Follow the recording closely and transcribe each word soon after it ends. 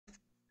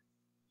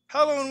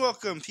Hello and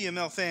welcome,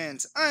 PML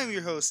fans. I'm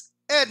your host,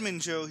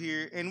 Admin Joe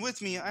here, and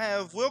with me I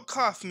have Will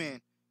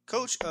Kaufman,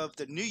 coach of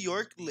the New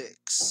York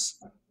Licks.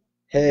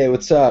 Hey,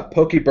 what's up?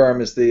 Burm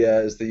is the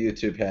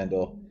YouTube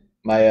handle.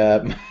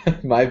 My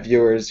my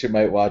viewers who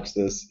might watch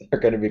this are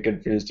going to be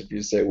confused if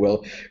you say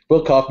Will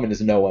Kaufman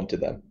is no one to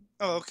them.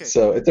 Oh, okay.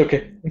 So it's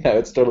okay. No,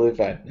 it's totally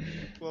fine.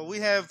 Well, we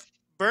have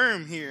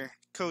Burm here,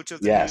 coach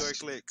of the New York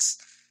Yes. Licks.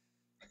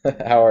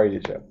 How are you,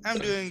 Joe? I'm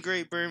doing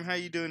great, Burm. How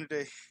you doing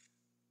today?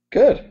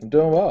 Good. I'm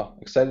doing well.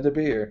 Excited to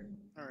be here.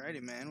 Alrighty,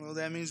 man. Well,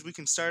 that means we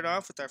can start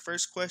off with our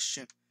first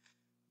question.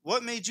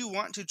 What made you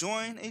want to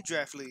join a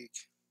draft league?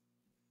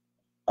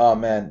 Oh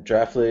man,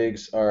 draft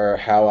leagues are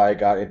how I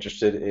got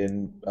interested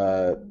in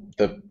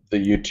the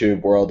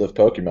YouTube world of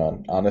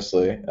Pokemon.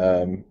 Honestly,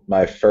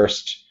 my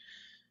first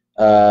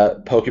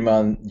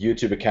Pokemon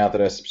YouTube account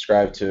that I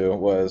subscribed to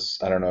was,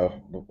 I don't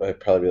know,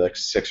 it'd probably be like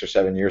 6 or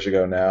 7 years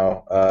ago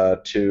now,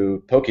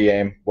 to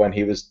Pokeaim when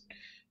he was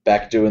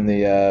back doing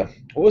the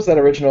what was that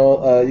original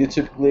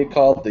YouTube league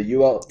called? The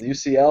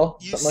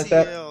UCL, something like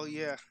that. UCL,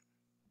 yeah.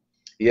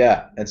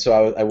 Yeah, and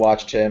so I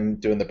watched him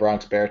doing the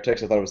Bronx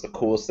Beartics. I thought it was the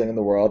coolest thing in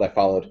the world. I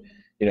followed,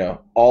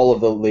 all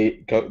of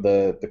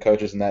the the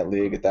coaches in that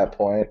league at that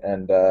point,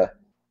 and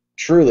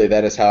truly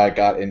that is how I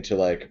got into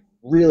like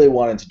really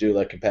wanting to do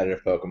like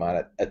competitive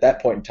Pokemon. At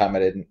that point in time, I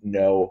didn't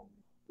know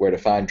where to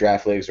find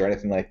draft leagues or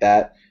anything like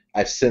that.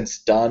 I've since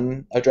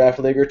done a draft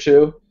league or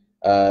two,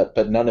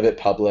 but none of it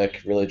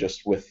public, really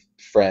just with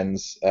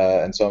friends.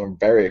 And so I'm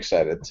very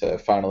excited to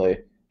finally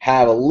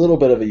have a little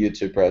bit of a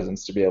YouTube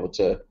presence to be able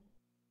to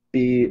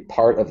be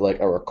part of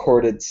like a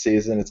recorded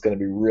season. It's going to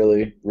be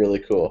really, really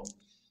cool.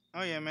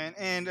 Oh yeah, man.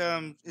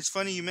 And it's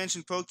funny you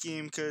mentioned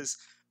Pokeaim because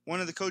one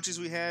of the coaches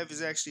we have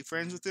is actually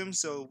friends with him,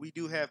 so we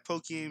do have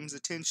Pokeaim's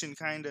attention,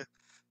 kinda.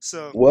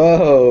 So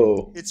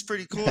Whoa. it's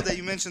pretty cool that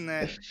you mentioned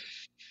that.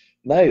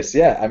 Nice.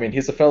 Yeah. I mean,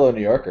 he's a fellow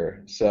New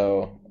Yorker,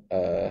 so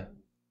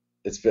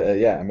it's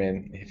yeah. I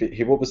mean,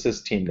 what was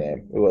his team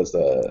name? It was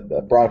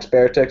the Bronx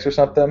Beartics or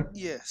something.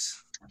 Yes.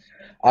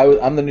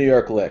 I'm the New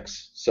York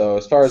Licks, so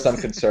as far as I'm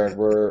concerned,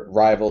 we're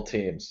rival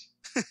teams.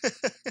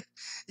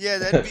 Yeah,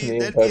 that'd be Me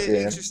and that'd be an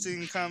Pokemon.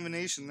 interesting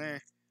combination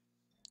there.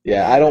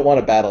 Yeah, I And don't want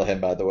to battle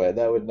him, by the way.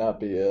 That would not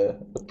be a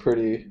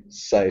pretty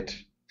sight.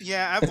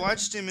 yeah, I've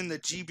watched him in the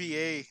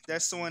GBA.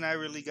 That's the one I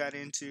really got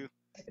into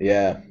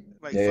Yeah,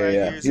 like yeah, yeah, five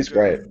yeah. years He's ago.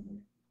 great.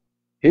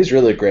 He's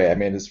really great. I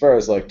mean, as far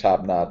as like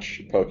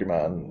top-notch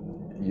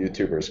Pokemon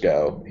YouTubers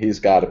go, he's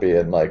got to be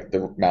in like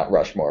the Mount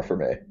Rushmore for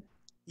me.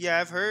 Yeah,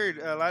 I've heard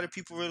a lot of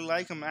people really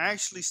like him. I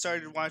actually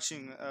started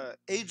watching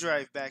A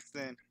Drive back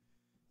then,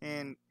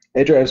 and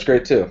Adrian's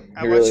great too.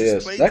 I He watched really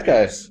his is. That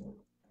guy. playthroughs.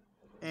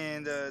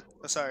 And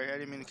sorry, I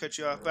didn't mean to cut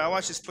you off, but I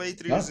watched his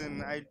playthroughs No.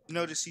 and I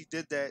noticed he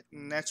did that,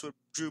 and that's what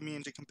drew me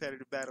into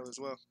competitive battle as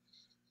well.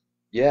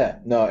 Yeah,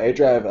 no, A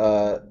Drive.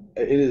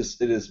 It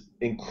is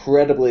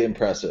incredibly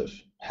impressive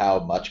how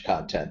much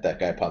content that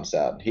guy pumps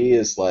out. He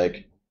is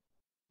like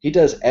he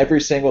does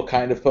every single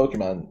kind of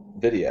Pokemon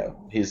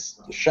video. He's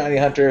a shiny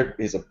hunter.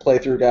 He's a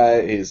playthrough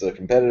guy. He's a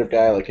competitive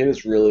guy. Like it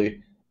is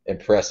really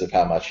impressive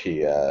how much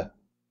he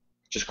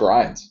just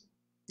grinds.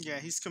 Yeah,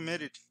 he's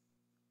committed.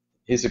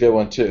 He's a good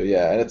one too.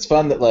 Yeah, and it's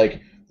fun that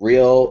like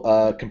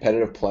real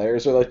competitive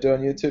players are like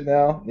doing YouTube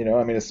now.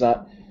 I mean, it's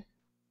not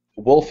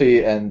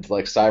Wolfie and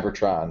like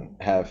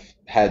Cybertron have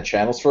had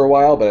channels for a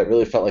while, but it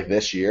really felt like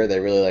this year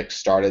they really like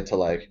started to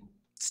like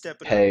Step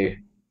it up. pay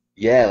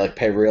yeah, like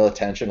pay real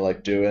attention to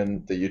like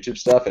doing the YouTube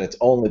stuff, and it's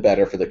only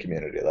better for the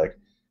community. Like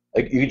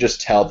you can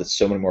just tell that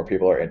so many more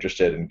people are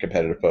interested in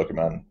competitive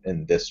Pokemon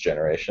in this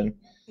generation.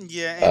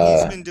 Yeah, and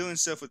he's Uh been doing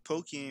stuff with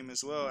Pokeaim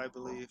as well, I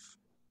believe.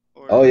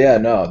 oh Or yeah,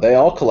 no, they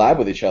all collab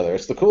with each other.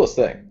 It's the coolest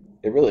thing.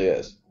 It really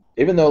is.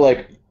 Even though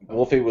like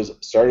Wolfie was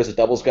started as a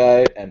doubles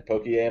guy and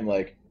Pokeaim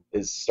like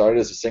is started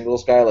as a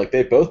singles guy, like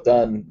they've both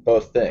done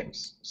both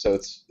things. So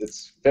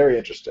it's very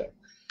interesting.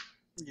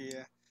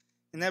 yeah.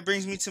 And that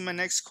brings me to my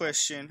next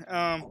question.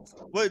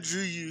 What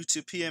drew you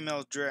to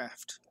PML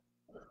draft?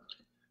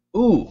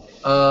 Ooh,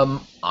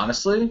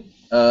 honestly,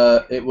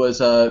 it was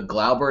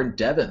Glauber and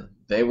Devin.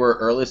 They were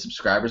early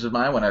subscribers of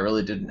mine when I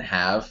really didn't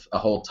have a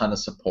whole ton of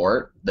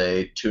support.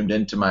 They tuned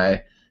into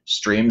my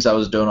streams I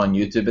was doing on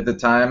YouTube at the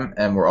time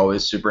and were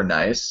always super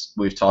nice.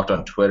 We've talked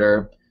on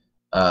Twitter.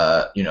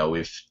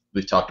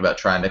 We've talked about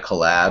trying to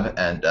collab,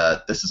 and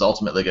this is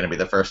ultimately going to be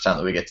the first time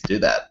that we get to do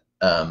that.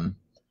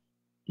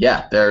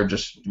 Yeah,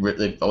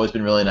 they've always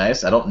been really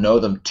nice. I don't know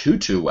them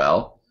too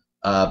well,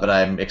 but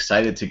I'm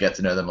excited to get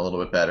to know them a little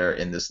bit better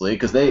in this league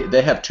because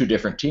they have two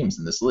different teams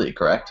in this league,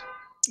 correct?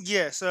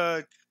 Yes,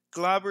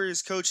 Glauber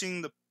is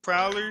coaching the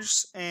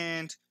Prowlers,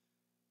 and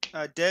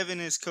Devin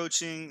is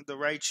coaching the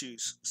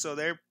Raichus. So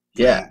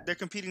Yeah, they're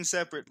competing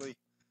separately.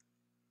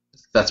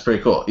 that's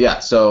pretty cool. Yeah,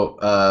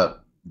 so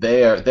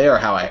they are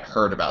how I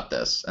heard about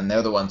this, and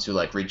they're the ones who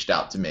like reached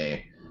out to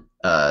me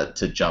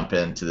to jump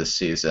into this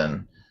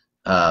season.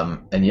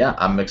 And yeah,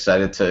 I'm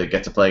excited to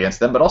get to play against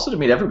them, but also to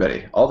meet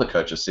everybody. All the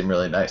coaches seem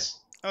really nice.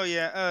 Oh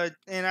yeah,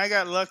 and I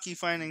got lucky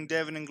finding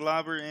Devin and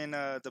Glauber in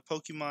the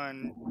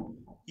Pokemon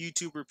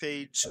YouTuber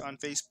page on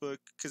Facebook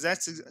because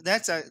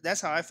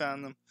that's how I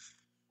found them.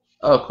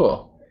 Oh,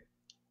 cool.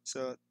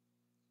 So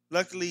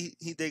luckily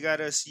they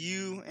got us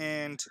you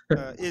and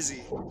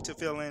Izzy to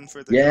fill in for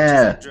the coaches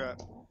Yeah, that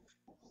drop.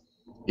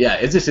 yeah.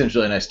 It just seems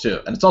really nice too,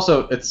 and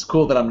it's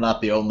cool that I'm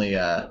not the only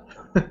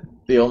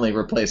the only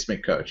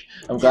replacement coach.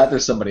 I'm glad Yeah.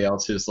 there's somebody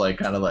else who's like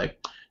kind of like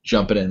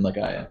jumping in like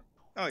I am.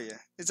 Oh yeah,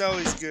 it's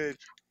always good.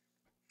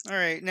 All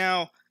right,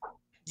 now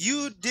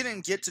you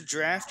didn't get to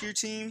draft your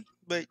team,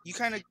 but you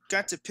kind of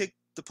got to pick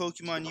the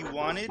Pokemon you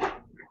wanted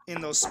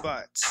in those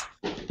spots.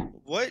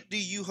 What do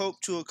you hope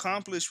to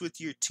accomplish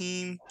with your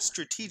team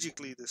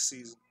strategically this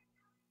season?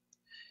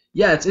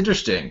 Yeah, it's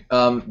interesting.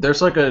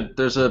 There's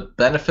a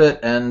benefit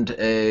and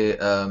a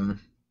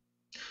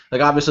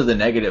like obviously the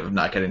negative of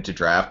not getting to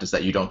draft is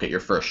that you don't get your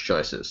first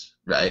choices,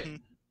 right? Hmm.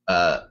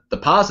 The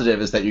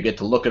positive is that you get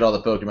to look at all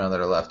the Pokemon that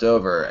are left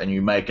over, and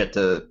you might get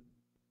to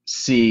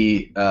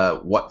see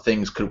what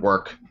things could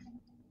work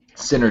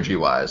synergy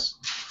wise.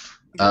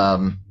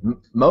 Yeah.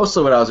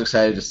 Mostly, what I was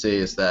excited to see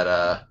is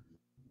that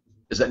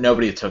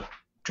nobody took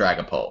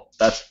Dragapult.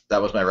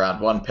 That was my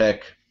round one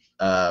pick.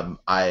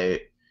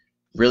 I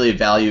really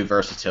value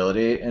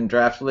versatility in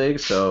draft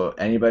leagues, so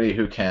anybody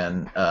who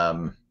can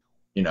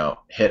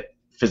hit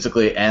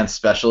physically and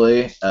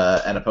specially,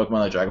 and a Pokemon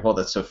like Dragapult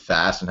that's so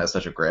fast and has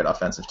such a great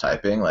offensive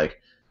typing,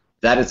 like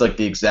that is like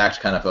the exact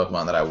kind of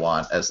Pokemon that I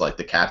want as like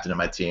the captain of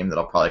my team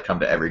that'll probably come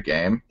to every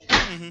game.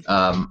 Hmm.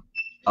 Um,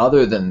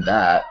 Other than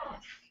that,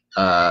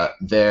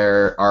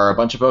 there are a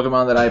bunch of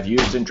Pokemon that I've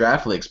used in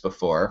draft leagues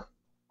before.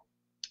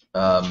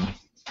 Um,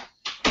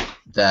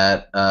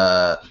 that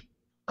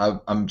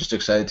I'm just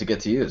excited to get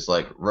to use.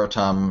 Like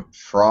Rotom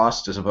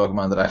Frost is a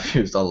Pokemon that I've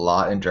used a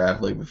lot in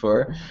Draft League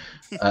before.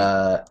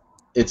 Uh,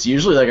 it's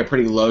usually like a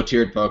pretty low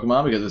tiered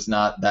Pokemon because it's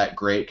not that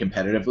great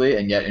competitively,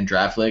 and yet in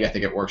Draft League I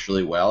think it works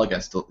really well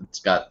against. It's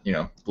got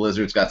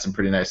Blizzard's got some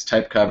pretty nice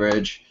type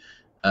coverage,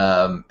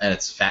 and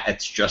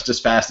it's just as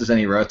fast as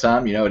any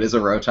Rotom. It is a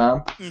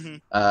Rotom,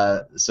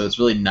 Hmm. so it's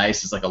really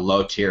nice as like a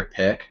low tier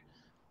pick.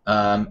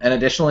 And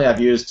additionally,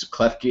 I've used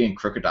Klefki and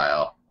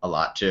Crocodile a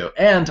lot too.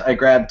 And I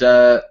grabbed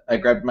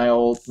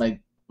my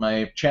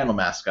channel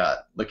mascot.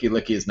 Licky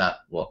Licky is not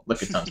well.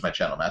 Lickitung's my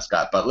channel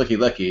mascot, but Licky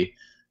Licky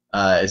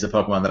is a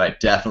Pokemon that I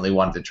definitely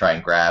wanted to try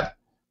and grab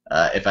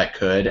if I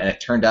could. And it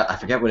turned out I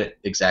forget what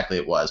exactly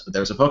it was, but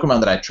there was a Pokemon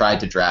that I tried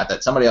to draft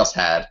that somebody else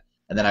had,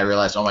 and then I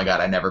realized, oh my god,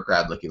 I never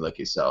grabbed Licky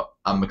Licky. So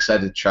I'm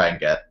excited to try and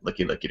get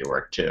Licky Licky to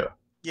work too.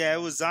 Yeah,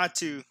 it was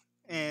Zatu,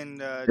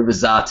 and It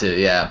was Zatu,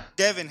 yeah.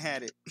 Devin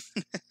had it.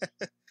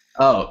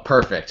 Oh,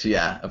 perfect.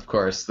 Yeah, of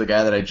course. The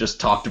guy that I just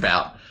talked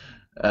about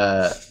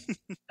uh,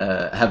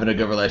 having a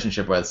good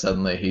relationship with,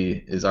 suddenly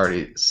he is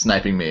already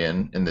sniping me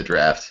in the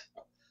draft.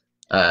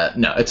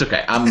 No, it's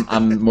okay.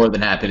 I'm more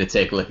than happy to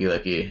take Licky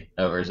Licky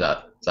over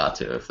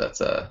Zatu if that's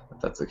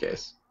the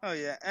case. Oh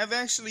yeah, I've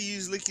actually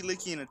used Licky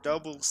Licky in a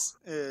doubles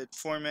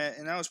format,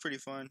 and that was pretty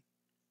fun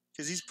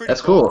because he's pretty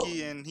That's cool.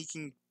 bulky and he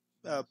can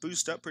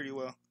boost up pretty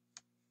well.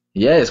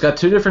 Yeah, he's got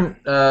two different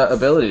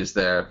abilities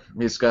there.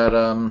 He's got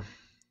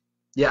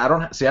yeah, I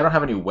don't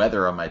have any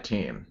weather on my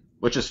team,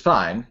 which is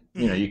fine.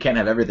 Hmm. You can't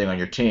have everything on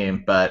your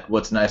team, but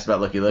what's nice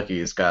about Licky Licky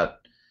is it's got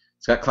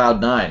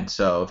Cloud9,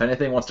 so if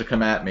anything wants to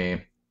come at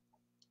me,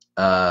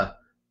 uh,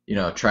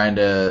 trying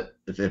to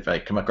if I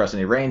come across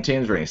any rain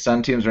teams or any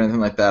sun teams or anything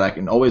like that, I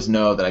can always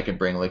know that I can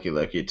bring Licky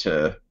Licky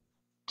to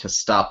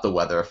stop the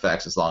weather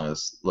effects as long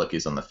as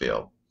Licky's on the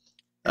field.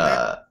 And that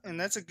Uh, and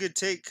that's a good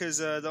take because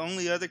the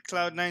only other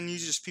Cloud9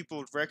 users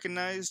people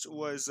recognized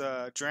was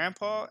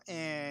Drampaw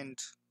and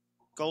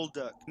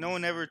Golduck. No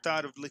one ever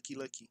thought of Licky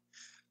Licky.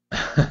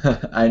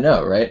 I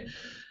know, right?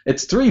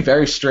 It's three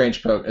very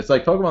strange Pokemon. It's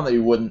like Pokemon that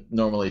you wouldn't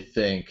normally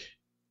think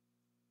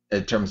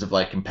in terms of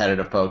like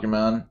competitive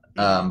Pokemon,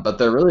 Hmm. but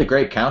they're really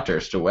great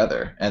counters to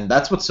weather, and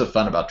that's what's so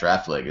fun about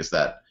Draft League is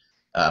that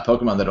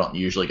Pokemon that don't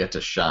usually get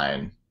to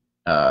shine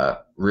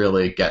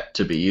really get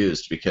to be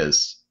used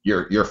because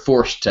you're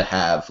forced to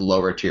have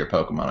lower tier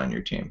Pokemon on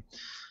your team,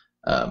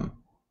 um,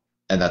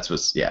 and that's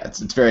what's yeah, it's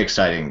very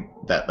exciting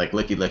that like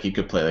Licky Licky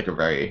could play like a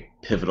very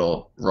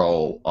pivotal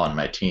role on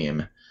my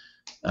team.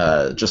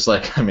 Just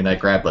like I mean, I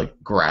grabbed like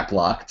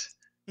Graplocked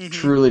Hmm.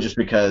 truly just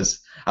because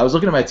I was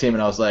looking at my team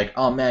and I was like,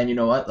 oh man, you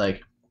know what?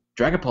 Like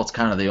Dragapult's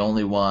kind of the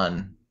only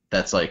one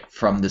that's like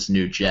from this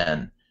new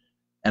gen,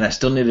 and I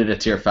still needed a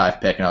tier five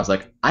pick, and I was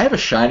like, I have a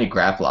shiny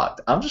Graplocked.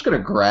 I'm just gonna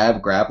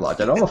grab Graplocked.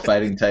 I don't have a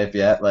fighting type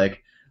yet.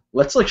 Like,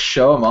 let's like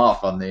show him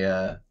off on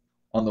the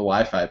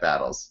Wi-Fi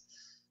battles.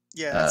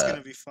 Yeah, that's Uh,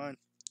 gonna be fun.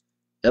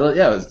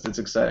 yeah, it's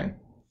exciting.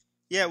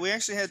 Yeah, we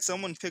actually had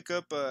someone pick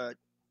up a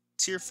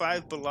tier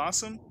 5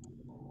 Blossom,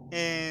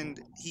 and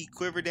he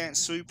quiver dance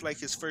sweep like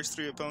his first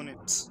three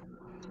opponents.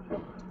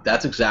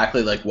 That's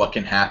exactly like what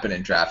can happen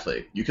in draft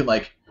league. You can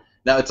like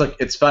now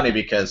it's funny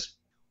because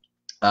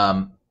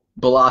um,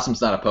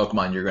 Blossom's not a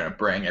Pokemon you're going to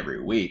bring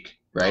every week,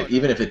 Oh right?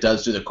 Even no. if it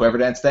does do the Quiver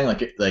Dance thing,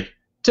 like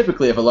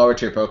typically if a lower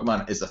tier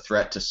Pokemon is a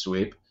threat to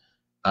sweep,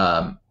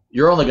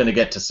 you're only going to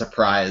get to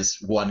surprise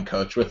one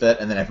coach with it,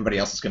 and then everybody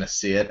else is going to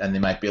see it, and they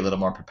might be a little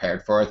more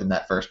prepared for it than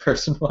that first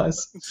person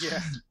was.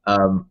 Yeah.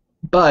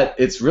 But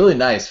it's really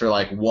nice for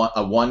like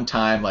a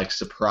one-time like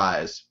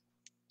surprise.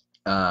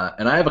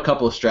 And I have a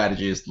couple of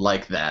strategies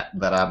like that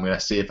I'm going to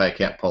see if I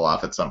can't pull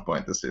off at some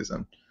point this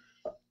season.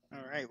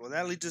 All right. Well,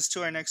 that leads us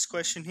to our next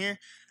question here.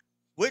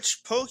 Which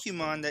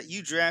Pokemon that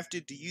you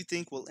drafted do you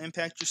think will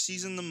impact your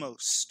season the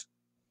most?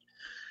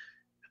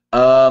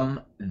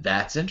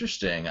 That's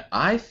interesting.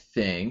 I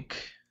think,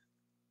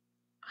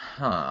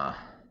 huh?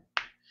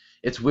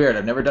 It's weird.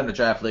 I've never done a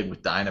draft league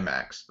with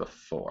Dynamax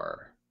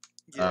before.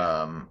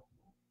 Yeah.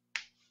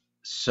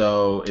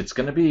 So it's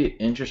going to be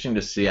interesting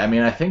to see. I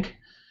mean, I think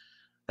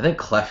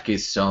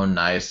Klefki's so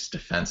nice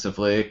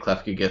defensively.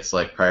 Klefki gets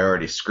like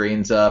priority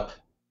screens up.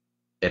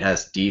 It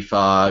has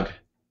defog.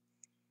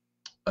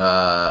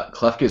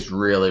 Klefki's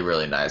really,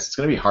 really nice. It's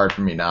going to be hard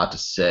for me not to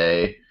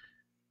say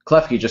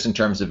Klefki just in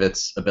terms of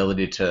its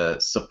ability to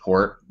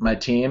support my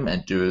team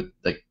and do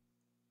like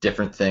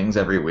different things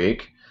every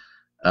week.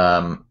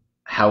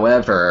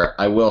 However,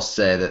 I will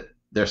say that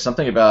there's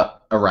something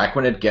about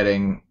Araquanid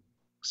getting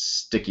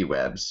sticky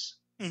webs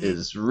Hmm.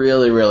 is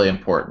really, really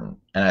important,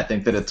 and I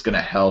think that it's going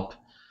to help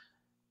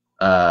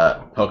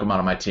Pokemon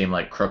on my team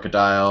like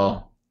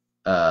Crocodile,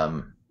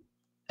 and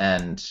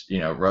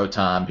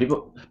Rotom,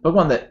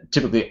 Pokemon that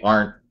typically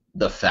aren't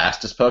the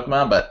fastest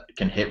Pokemon but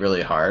can hit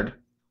really hard.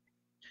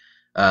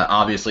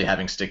 Obviously,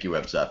 having sticky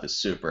webs up is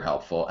super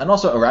helpful, and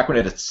also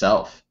Araquanid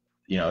itself.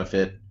 If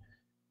it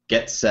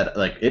gets set,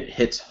 like it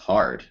hits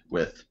hard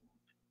with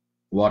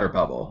Water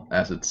Bubble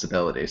as its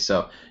ability.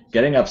 So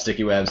getting up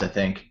sticky webs, I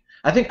think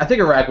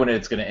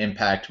Araquanid's going to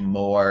impact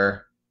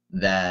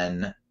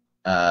than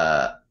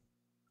uh,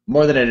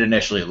 more than it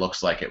initially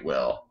looks like it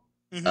will.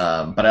 Hmm.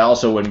 But I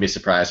also wouldn't be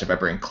surprised if I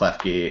bring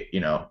Klefki,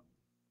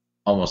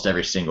 almost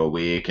every single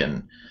week.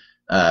 And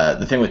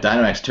the thing with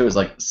Dynamax too is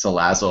like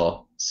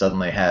Salazzle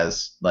suddenly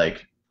has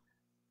like,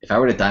 if I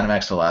were to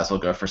Dynamax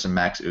Salazzle, go for some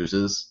max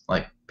oozes,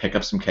 like pick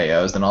up some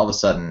KOs, then all of a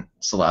sudden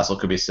Salazzle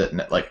could be sitting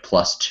at like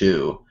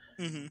 +2,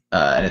 Hmm.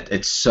 and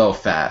it's so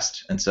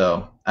fast. And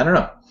so I don't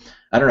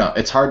know.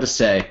 It's hard to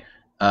say.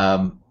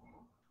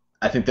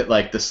 I think that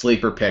like the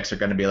sleeper picks are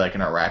going to be like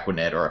an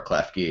Araquanid or a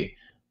Klefki,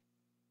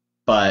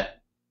 but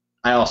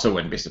I also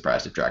wouldn't be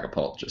surprised if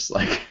Dragapult just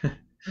like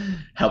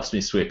helps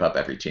me sweep up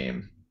every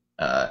team.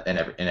 In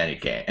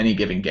any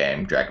given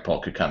game,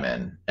 Dragapult could come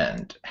in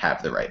and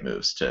have the right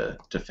moves to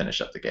finish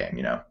up the game.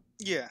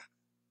 Yeah.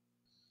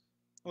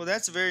 Well,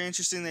 that's very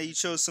interesting that you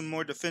chose some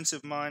more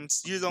defensive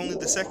minds. You're only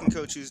the second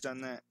coach who's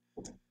done that.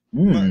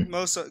 Mm.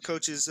 Most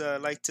coaches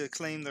like to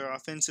claim their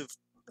offensive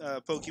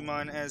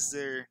Pokemon as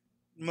their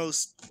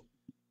most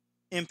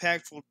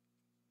impactful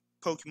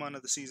Pokemon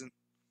of the season.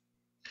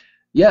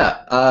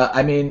 Yeah,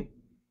 I mean,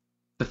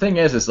 the thing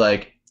is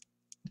like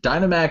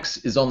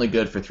Dynamax is only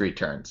good for 3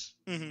 turns.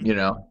 Hmm.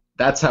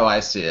 That's how I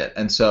see it.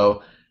 And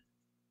so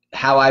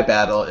how I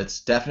battle,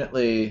 it's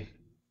definitely,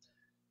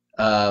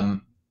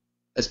 um,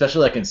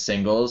 especially like in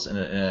singles in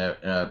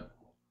a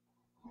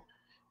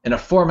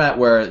format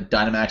where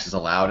Dynamax is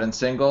allowed in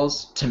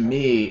singles. To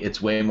me,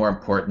 it's way more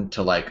important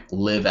to like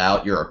live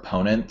out your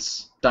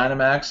opponent's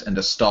Dynamax and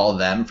to stall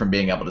them from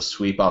being able to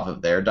sweep off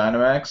of their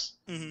Dynamax.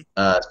 Hmm.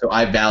 So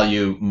I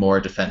value more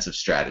defensive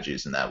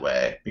strategies in that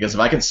way because if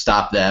I can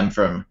stop them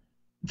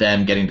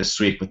getting to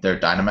sweep with their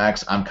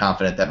Dynamax, I'm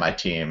confident that my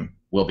team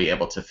will be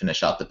able to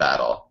finish out the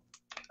battle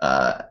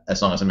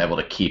as long as I'm able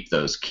to keep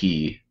those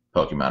key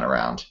Pokemon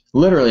around.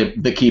 Literally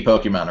the key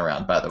Pokemon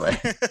around, by the way.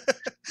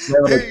 Be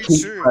able to Very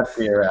keep true.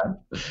 Klefki around.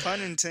 Pun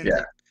Yeah. intended.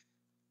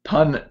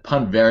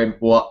 Pun very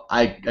well.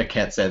 I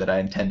can't say that I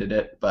intended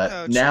it, but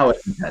Oh, true. now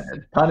it's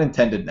intended. Pun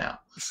intended now.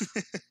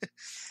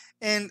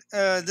 And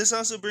this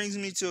also brings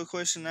me to a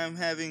question I'm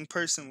having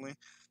personally.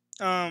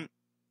 Um,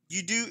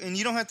 you do, and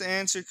you don't have to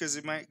answer because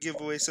it might give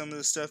away some of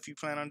the stuff you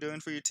plan on doing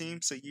for your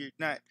team. So you're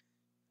not.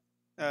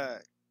 Uh,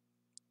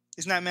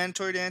 it's not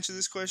mandatory to answer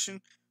this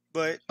question,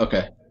 but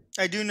Okay.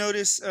 I do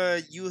notice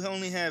you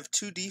only have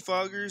two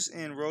defoggers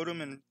in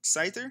Rotom and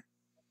Scyther.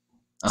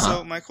 So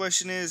Uh-huh. my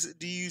question is,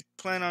 do you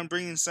plan on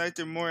bringing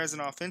Scyther more as an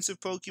offensive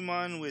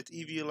Pokemon with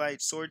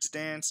Eviolite Swords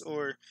Dance,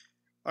 or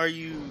are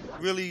you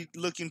really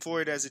looking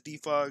for it as a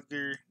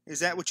defogger? Is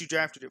that what you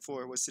drafted it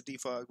for? Was the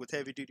defog with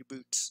heavy duty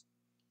boots?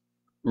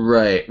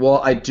 Right.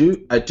 Well, I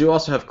do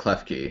also have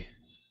Klefki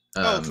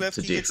Oh, to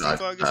Klefki gets defog.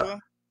 defog as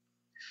well.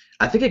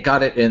 I think it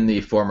got it in the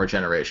former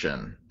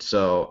generation,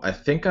 so I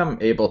think I'm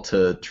able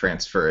to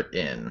transfer it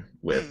in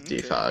with Okay.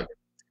 defog.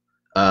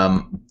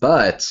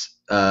 But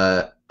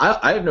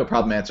I have no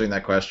problem answering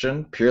that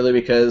question purely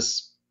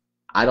because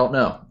I don't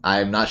know.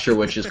 I'm not sure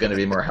which is going to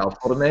be more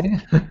helpful to me.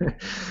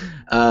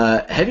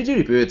 Heavy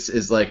duty boots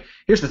is like,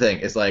 here's the thing,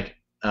 is like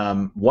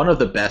one of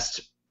the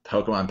best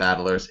Pokemon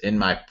battlers in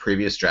my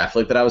previous draft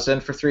league that I was in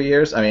for 3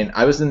 years. I mean,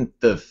 I was in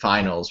the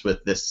finals with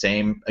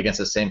against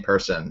the same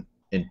person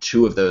in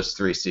 2 of those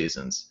 3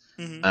 seasons.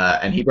 Hmm.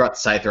 And he brought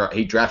Scyther.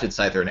 He drafted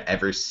Scyther in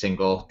every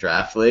single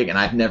draft league, and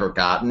I've never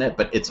gotten it,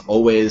 but it's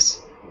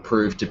always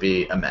proved to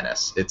be a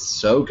menace. It's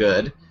so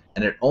good.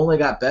 and it only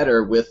got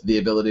better with the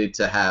ability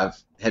to have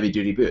heavy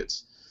duty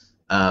boots.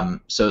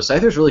 So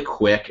Scyther's really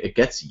quick. It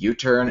gets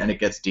U-turn and it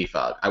gets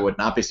defog. I would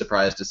not be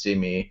surprised to see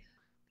me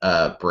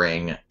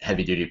bring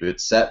heavy duty boot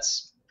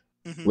sets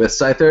Hmm. with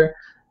Scyther.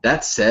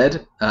 That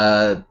said,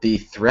 the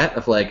threat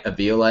of like a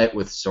Violite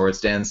with sword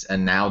stance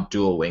and now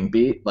dual wing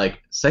beat,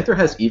 like Scyther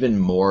has even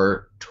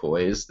more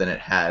toys than it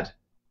had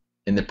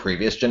in the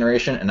previous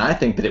generation, and I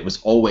think that it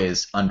was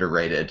always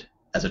underrated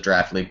as a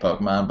draft league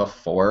Pokemon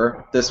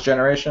before this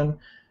generation,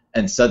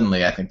 and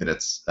suddenly I think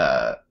it's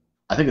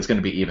going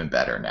to be even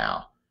better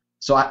now.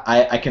 So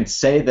I can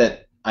say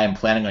that I am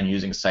planning on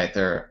using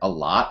Scyther a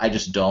lot. I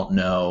just don't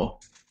know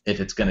if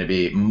it's going to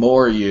be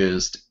more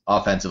used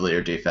offensively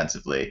or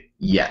defensively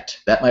yet.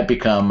 That might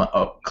become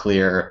a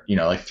clear,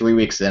 like 3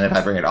 weeks in, if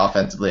I bring it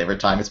offensively every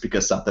time, it's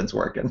because something's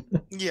working.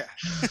 Yeah.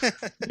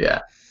 Yeah.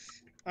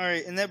 All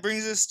right, and that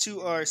brings us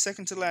to our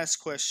second to last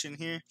question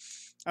here.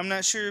 I'm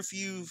not sure if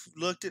you've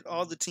looked at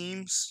all the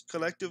teams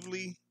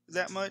collectively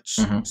that much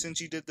Hmm.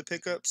 since you did the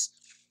pickups,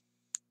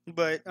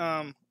 but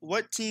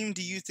what team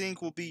do you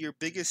think will be your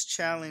biggest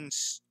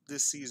challenge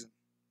this season?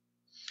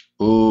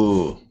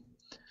 Ooh.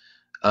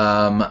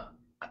 Um,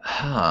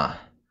 huh.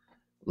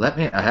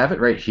 I have it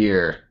right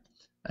here.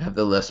 I have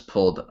the list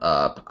pulled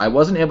up. I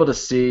wasn't able to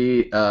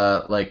see,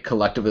 like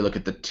collectively look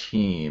at the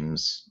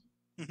teams,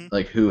 Hmm.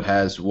 like who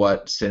has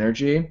what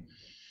synergy.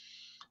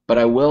 But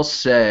I will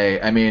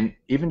say, I mean,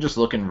 even just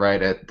looking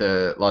right at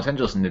the Los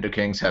Angeles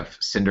Nidokings have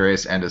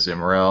Cinderace and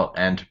Azumarill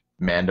and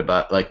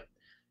Mandibut, like,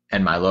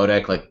 and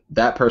Milotic, like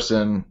that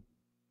person.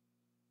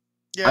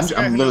 Yeah, it's the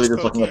guy I'm who literally knows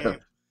just looking at Pokemon. the.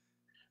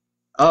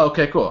 Oh,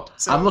 okay, cool. I'm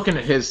So, looking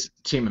at his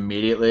team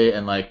immediately,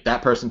 and like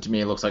that person to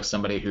me looks like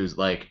somebody who's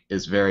like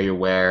is very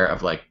aware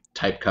of like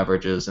type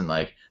coverages and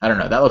like I don't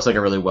know. That looks like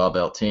a really well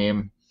built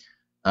team.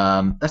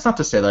 That's not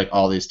to say like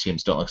all these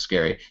teams don't look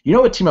scary. You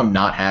know what team I'm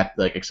not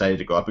like excited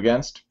to go up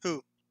against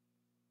who?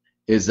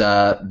 is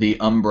the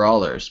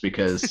Umbrawlers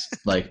because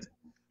like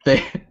they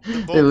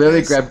The they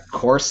literally Vulpix? grabbed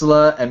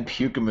Corsola and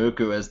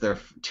Pyukumuku as their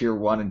tier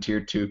 1 and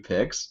tier 2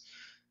 picks.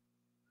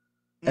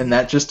 And Hmm.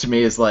 that just to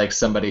me is like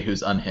somebody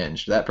who's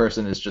unhinged. That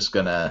person is just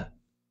gonna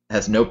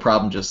has no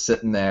problem just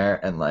sitting there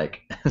and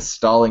like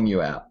stalling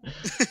you out.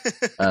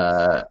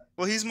 Uh,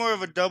 Well, he's more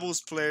of a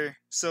doubles player,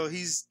 so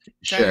he's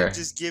kind of sure.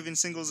 just giving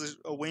singles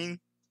a wing.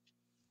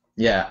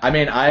 Yeah, I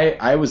mean,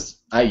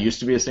 I used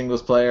to be a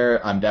singles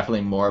player. I'm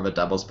definitely more of a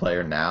doubles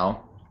player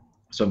now,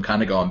 so I'm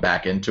kind of going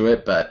back into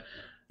it. But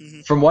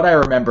Hmm. from what I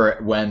remember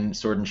when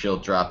Sword and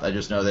Shield dropped, I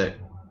just know that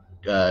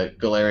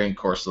Galarian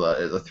Corsola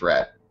is a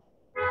threat.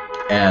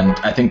 And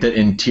I think that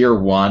in tier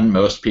 1,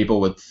 most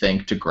people would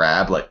think to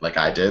grab like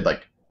I did,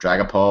 like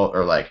Dragapult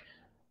or like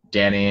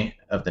Danny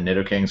of the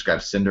Nidokings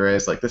grabbed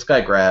Cinderace. Like this guy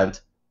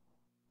grabbed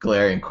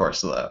Galarian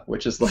Corsola,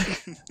 which is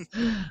like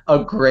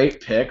a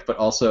great pick, but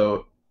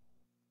also,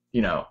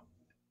 you know,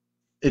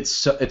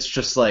 it's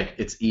just like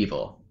it's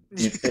evil.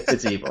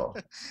 It's evil,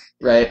 Yeah.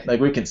 right? Like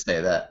we can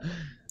say that.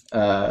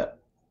 Uh,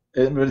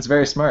 but it's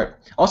very smart.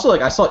 Also,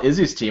 like I saw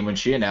Izzy's team when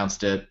she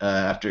announced it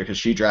after because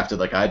she drafted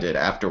like I did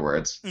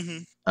afterwards. Hmm.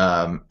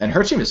 And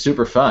her team is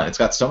super fun. It's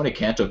got so many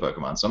Kanto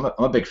Pokemon, so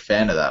I'm a big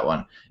fan of that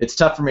one. It's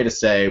tough for me to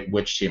say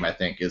which team I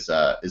think is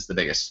the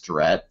biggest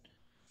threat.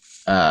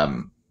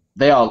 Um,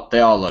 they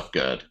all look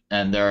good,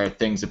 and there are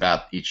things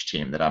about each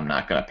team that I'm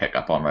not going to pick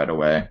up on right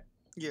away.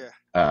 Yeah.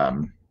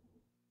 Um,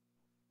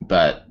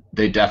 but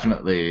they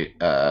definitely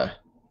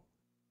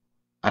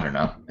I don't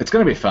know. It's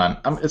going to be fun.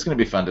 It's going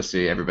to be fun to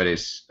see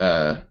everybody's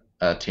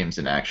teams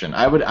in action.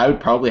 I would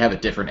probably have a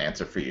different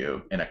answer for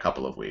you in a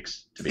couple of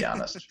weeks, to be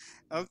honest.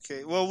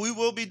 Okay. Well, we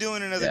will be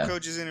doing another Yeah.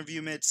 coaches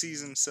interview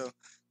mid-season, so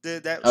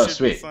that Oh, should be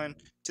sweet. fun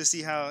to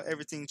see how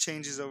everything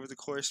changes over the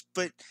course.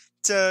 But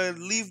to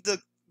leave the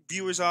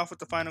viewers off with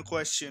the final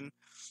question,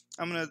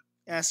 I'm gonna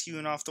ask you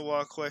an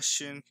off-the-wall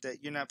question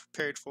that you're not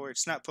prepared for.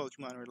 It's not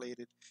Pokemon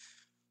related.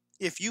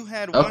 If you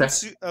had one Okay.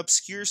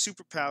 obscure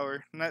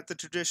superpower, not the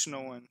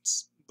traditional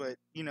ones, but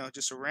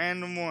just a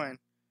random one,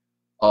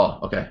 Oh,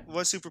 okay.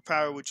 what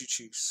superpower would you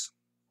choose?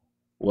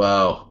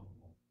 Whoa.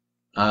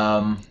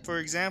 Um. For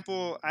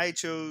example, I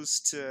chose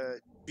to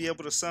be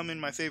able to summon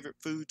my favorite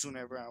foods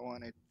whenever I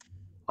wanted.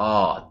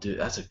 Oh, dude,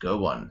 that's a good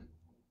one.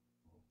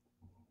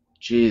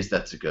 Jeez,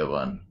 that's a good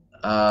one.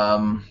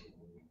 Um.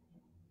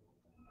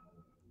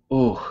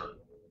 Ooh.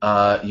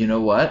 You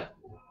know what?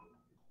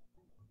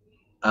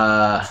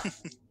 Uh.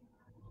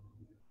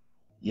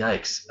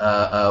 Yikes.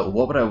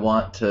 What would I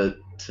want to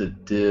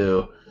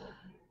do?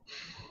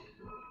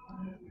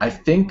 I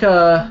think.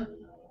 Oh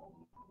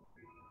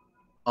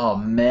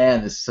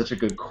man, this is such a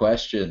good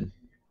question.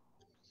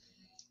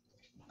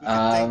 We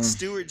could thank Um.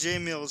 Stuart J.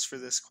 Mills for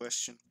this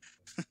question.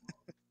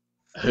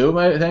 Who am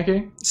I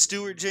thinking?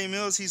 Stuart J.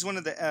 Mills, he's one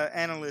of the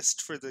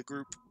analysts for the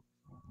group.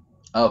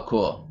 Oh,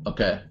 cool.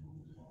 Okay.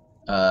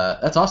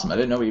 That's awesome. I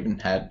didn't know we even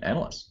had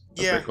analysts.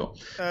 That's Yeah, very cool.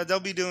 they'll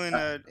be doing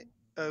Uh,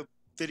 a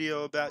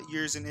video about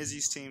yours and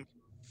Izzy's team.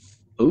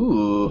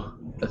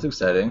 Ooh, that's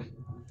exciting.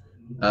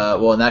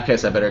 Well, in that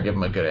case, I better give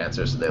them a good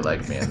answer so they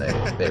like me and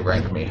they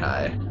rank me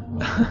high.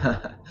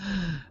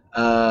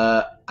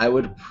 I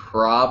would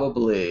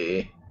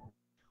probably,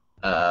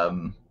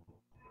 um,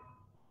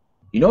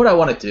 you know what I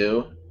want to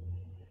do?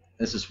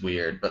 This is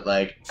weird, but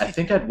like, I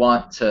think I'd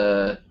want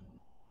to.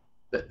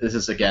 This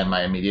is again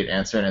my immediate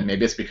answer, and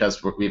maybe it's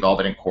because we've all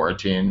been in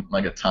quarantine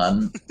like a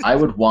ton. I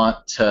would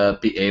want to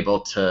be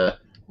able to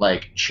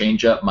like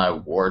change up my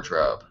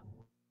wardrobe.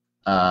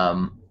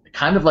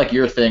 Kind of like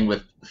your thing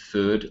with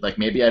food. Like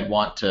maybe I'd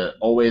want to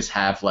always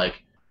have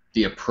like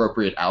the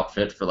appropriate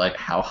outfit for like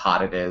how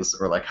hot it is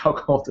or like how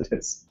cold it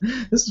is.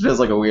 This feels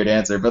like a weird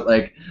answer, but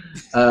like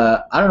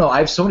I don't know. I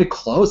have so many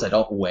clothes I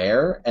don't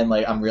wear, and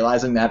like I'm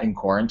realizing that in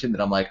quarantine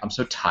that I'm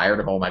so tired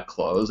of all my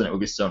clothes, and it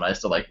would be so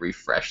nice to like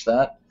refresh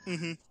that.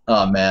 Hmm.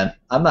 Oh man,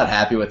 I'm not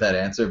happy with that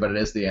answer, but it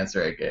is the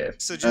answer I gave.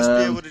 So just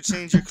be able to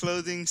change your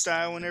clothing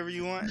style whenever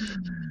you want.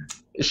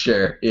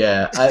 Sure,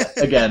 yeah. I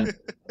again,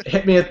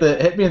 hit me in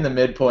the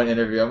midpoint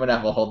interview. I'm gonna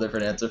have a whole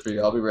different answer for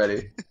you. I'll be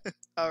ready.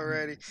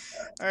 Alrighty.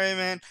 All right,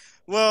 man.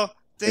 Well,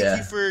 thank you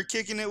Yeah. for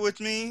kicking it with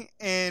me.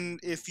 And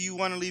if you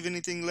want to leave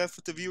anything left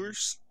with the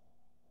viewers.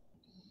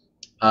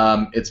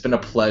 It's been a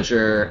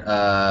pleasure.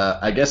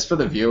 I guess for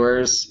the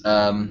viewers,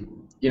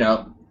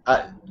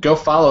 go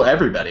follow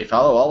everybody.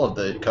 Follow all of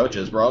the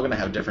coaches. We're all going to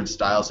have different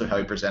styles of how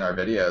we present our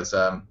videos.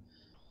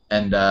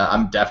 And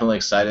I'm definitely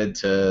excited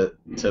to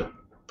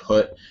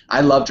put.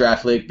 I love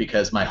Draft League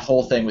because my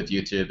whole thing with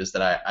YouTube is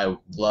that I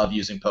love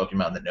using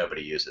Pokemon that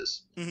nobody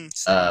uses.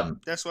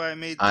 Same. That's why I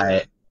made the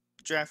I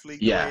draft league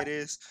the way Yeah, it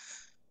is.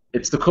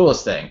 it's the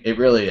coolest thing. It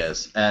really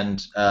is.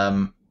 And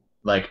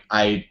like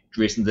I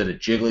recently did a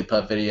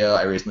Jigglypuff video.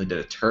 I recently did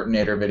a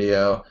Turtonator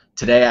video.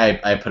 Today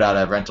I put out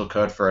a rental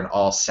code for an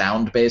all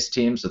sound based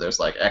team. So there's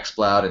like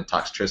Xploud and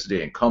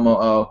Toxtricity and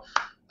Como-O.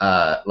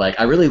 Like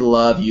I really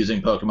love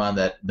using Pokemon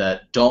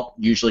that don't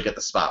usually get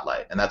the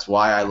spotlight, and that's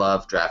why I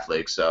love Draft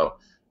League. So,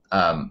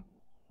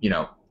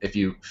 if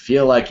you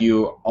feel like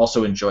you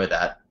also enjoy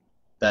that,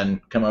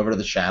 then come over to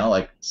the channel,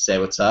 like say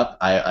what's up.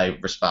 I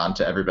respond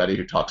to everybody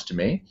who talks to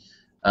me.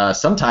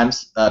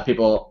 Sometimes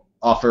people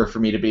offer for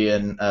me to be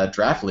in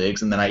draft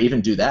leagues, and then I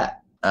even do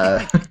that.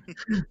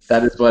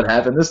 That is what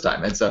happened this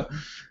time. And so,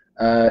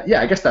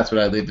 yeah, I guess that's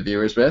what I leave the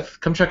viewers with.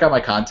 Come check out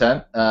my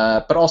content,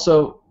 but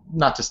also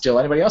not to steal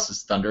anybody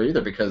else's thunder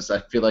either, because I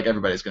feel like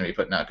everybody's going to be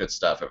putting out good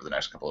stuff over the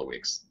next couple of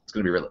weeks. It's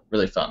going to be really,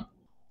 really fun.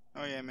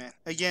 Oh yeah, man.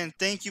 Again,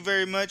 thank you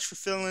very much for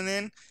filling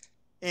in.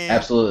 And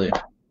Absolutely.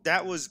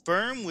 that was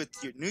Burm with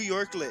your New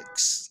York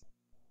Licks.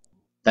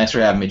 Thanks for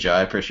having me, Joe.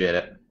 I appreciate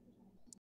it.